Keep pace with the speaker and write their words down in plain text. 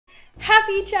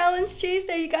Happy Challenge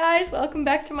Tuesday, you guys. Welcome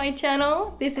back to my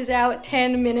channel. This is our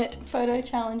 10-minute photo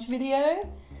challenge video.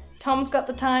 Tom's got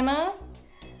the timer. All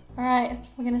right,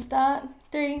 we're gonna start.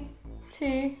 3,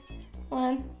 2,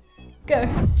 1, go.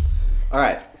 All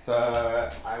right, so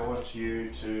I want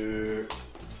you to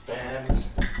stand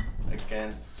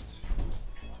against.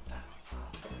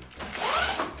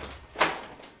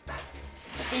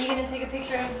 Are you gonna take a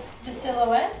picture of the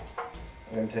silhouette?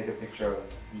 I'm gonna take a picture of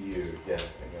you, yeah,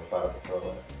 and you're part of the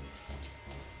silhouette.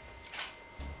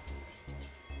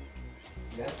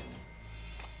 Yeah?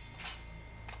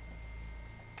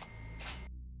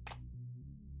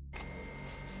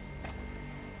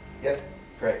 Yep,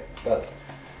 great, got it.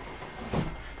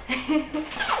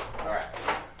 Alright.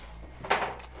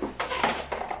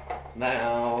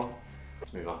 Now,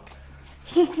 let's move on.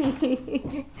 Come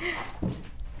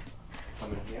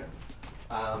in here.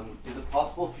 Is it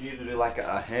possible for you to do like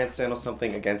a handstand or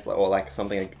something against, or like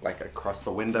something like across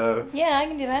the window? Yeah, I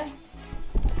can do that.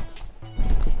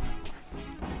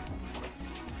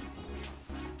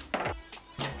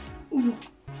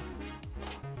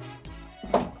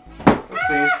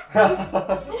 Oopsies.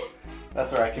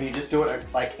 That's alright. Can you just do it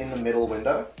like in the middle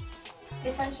window?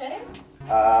 Different shape? It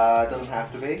doesn't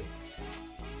have to be.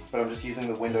 But I'm just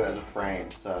using the window as a frame,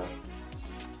 so.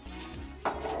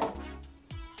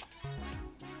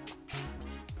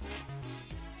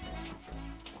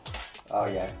 Oh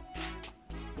yeah.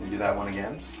 Can you do that one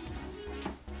again?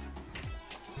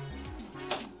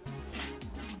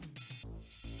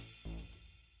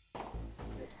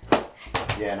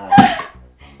 Yeah, nice.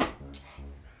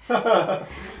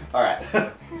 Alright.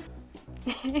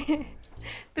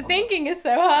 The thinking is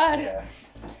so hard. Yeah.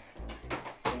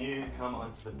 Can you come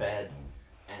onto the bed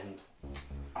and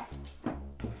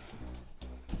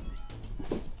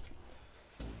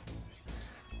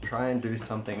try and do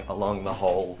something along the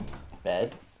whole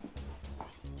bed?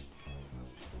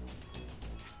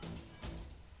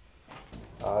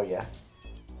 Oh yeah.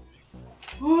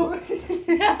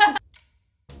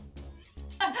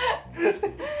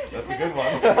 That's a good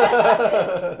one.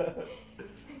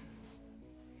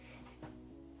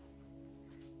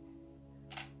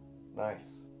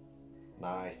 Nice.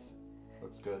 Nice.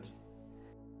 Looks good.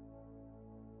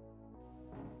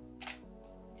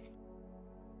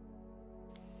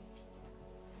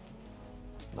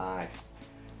 Nice.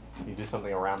 Can you do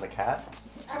something around the cat?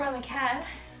 Around the cat?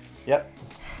 Yep.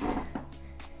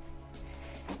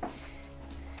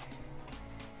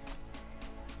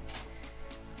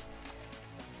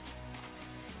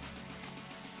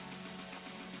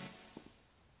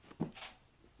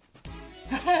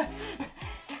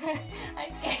 I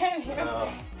scared him.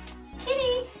 Oh.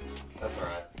 Kitty! That's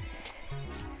alright.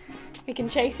 We can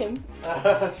chase him.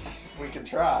 We can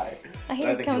try. I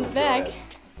hear he comes back.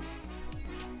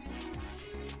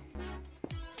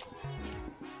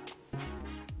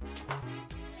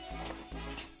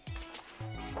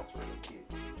 That's really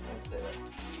cute. I'll stay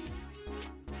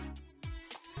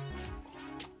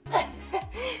there.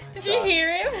 Did you hear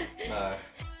him? No,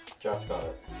 just got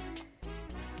it.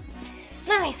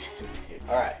 Nice.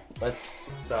 Alright, let's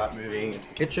start moving into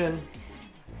the kitchen.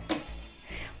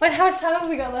 Wait, how much time have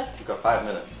we got left? We've got 5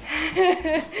 minutes.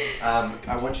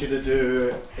 I want you to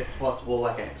do, if possible,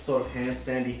 like a sort of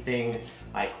handstandy thing,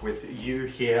 like with you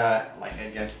here, like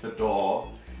against the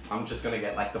door. I'm just gonna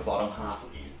get like the bottom half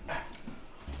of you.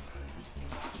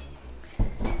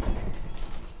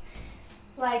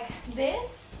 Like this?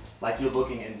 Like you're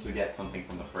looking in to get something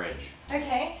from the fridge.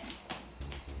 Okay.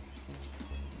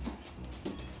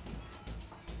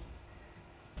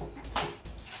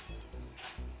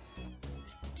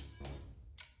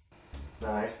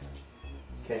 Nice.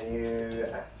 Can you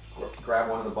grab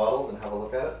one of the bottles and have a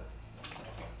look at it?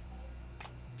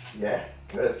 Yeah,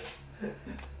 good.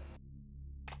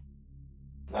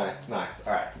 Nice, nice.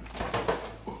 All right.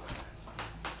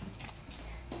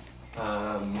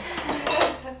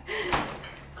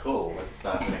 Cool. Let's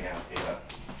start heading out here.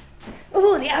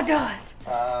 Ooh, the outdoors.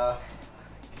 All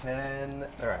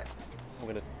right.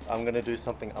 I'm gonna do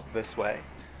something up this way.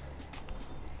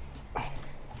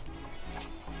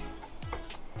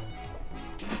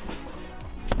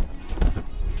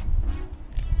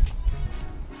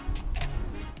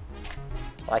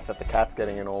 I like that the cat's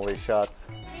getting in all these shots.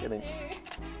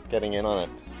 Getting in on it.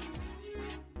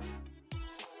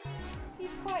 He's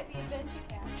quite the adventure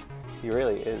cat. He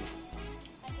really is.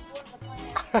 I could water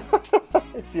the plant.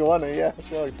 If you want to, yeah,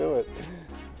 sure, do it.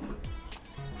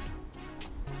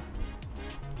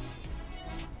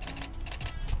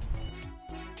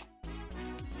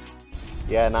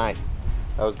 Yeah, nice.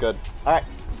 That was good. All right,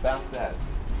 downstairs.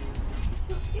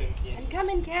 I'm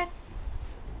coming, cat.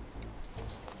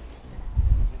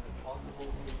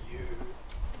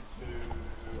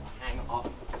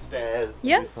 stairs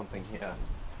Yep. and do something here.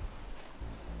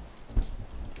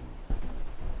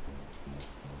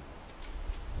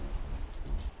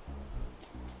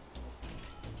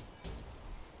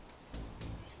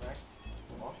 Next,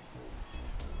 come on.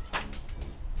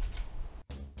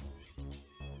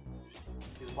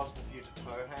 Is it possible for you to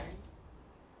toe hang?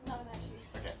 No, that's you.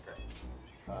 Okay, great.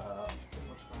 How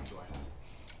much time do I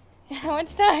have? How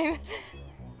much time?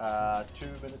 2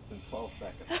 minutes and 12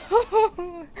 seconds.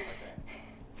 Okay.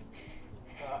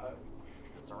 So,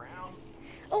 this around.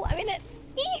 Oh, I'm in it.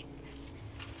 Eee!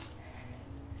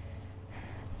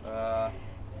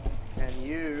 Can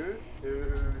you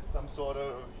do some sort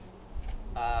of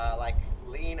like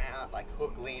lean out, like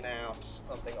hook lean out,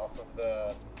 something off of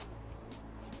the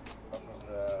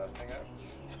thingo?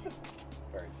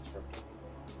 Very descriptive.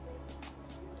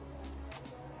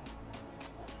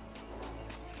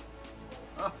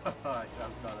 I've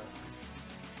done it.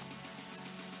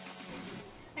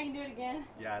 I can do it again.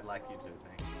 Yeah, I'd like you to,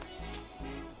 thanks.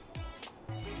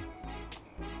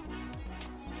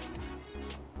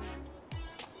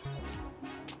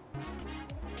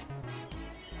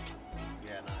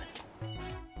 Yeah, nice.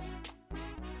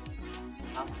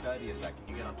 How sturdy is that? Can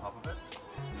you get on top of it?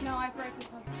 No, I broke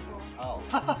this once before. Oh.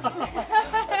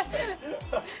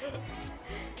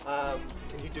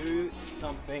 Can you do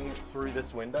something through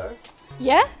this window?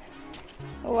 Yeah?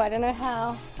 Oh, I don't know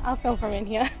how. I'll film from in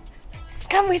here.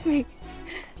 Come with me.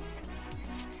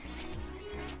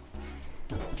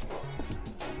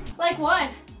 Like what?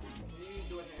 Can you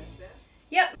do a handstand?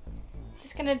 Yep.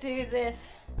 Just gonna do this.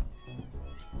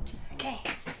 Okay.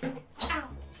 Ow.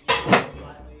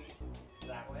 Slightly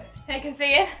that way. I can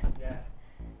see it. Yeah.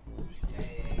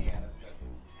 Yeah, that's good.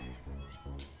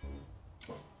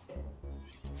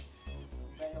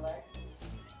 Bend your leg.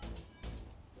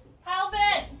 Help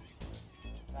it!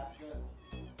 That's good.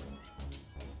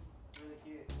 Really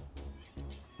cute.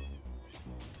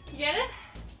 You get it?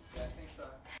 Yeah, I think so.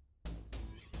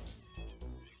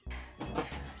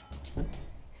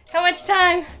 How much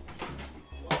time?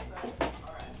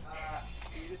 Alright,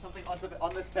 can you do something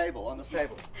on this table,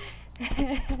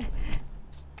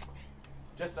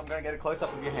 Just, I'm gonna get a close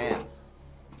up of your hands.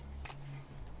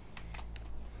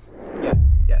 Yeah,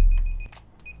 yeah.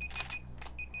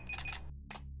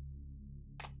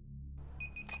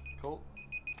 Cool.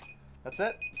 That's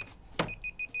it.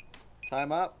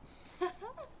 Time up.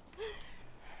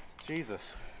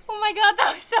 Jesus. Oh my god,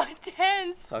 that was so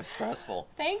intense. So stressful.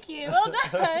 Thank you. Well done.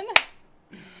 Hell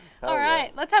All yeah.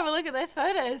 right, let's have a look at those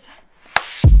photos.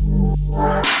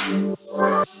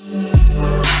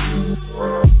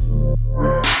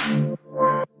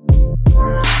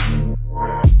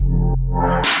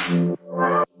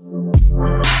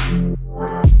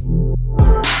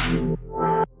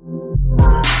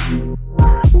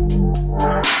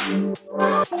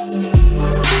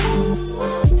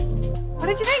 What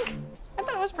did you think? I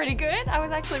thought it was pretty good. I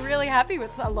was actually really happy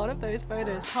with a lot of those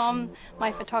photos. Tom,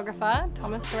 my photographer,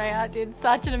 Thomas Correa, did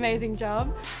such an amazing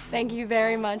job. Thank you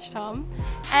very much, Tom.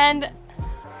 And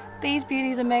these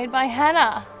beauties are made by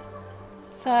Hannah.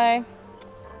 So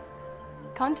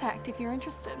contact if you're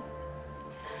interested.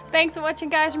 Thanks for watching,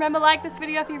 guys. Remember, like this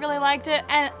video if you really liked it,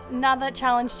 and another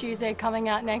Challenge Tuesday coming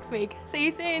out next week. See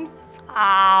you soon.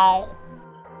 Ow.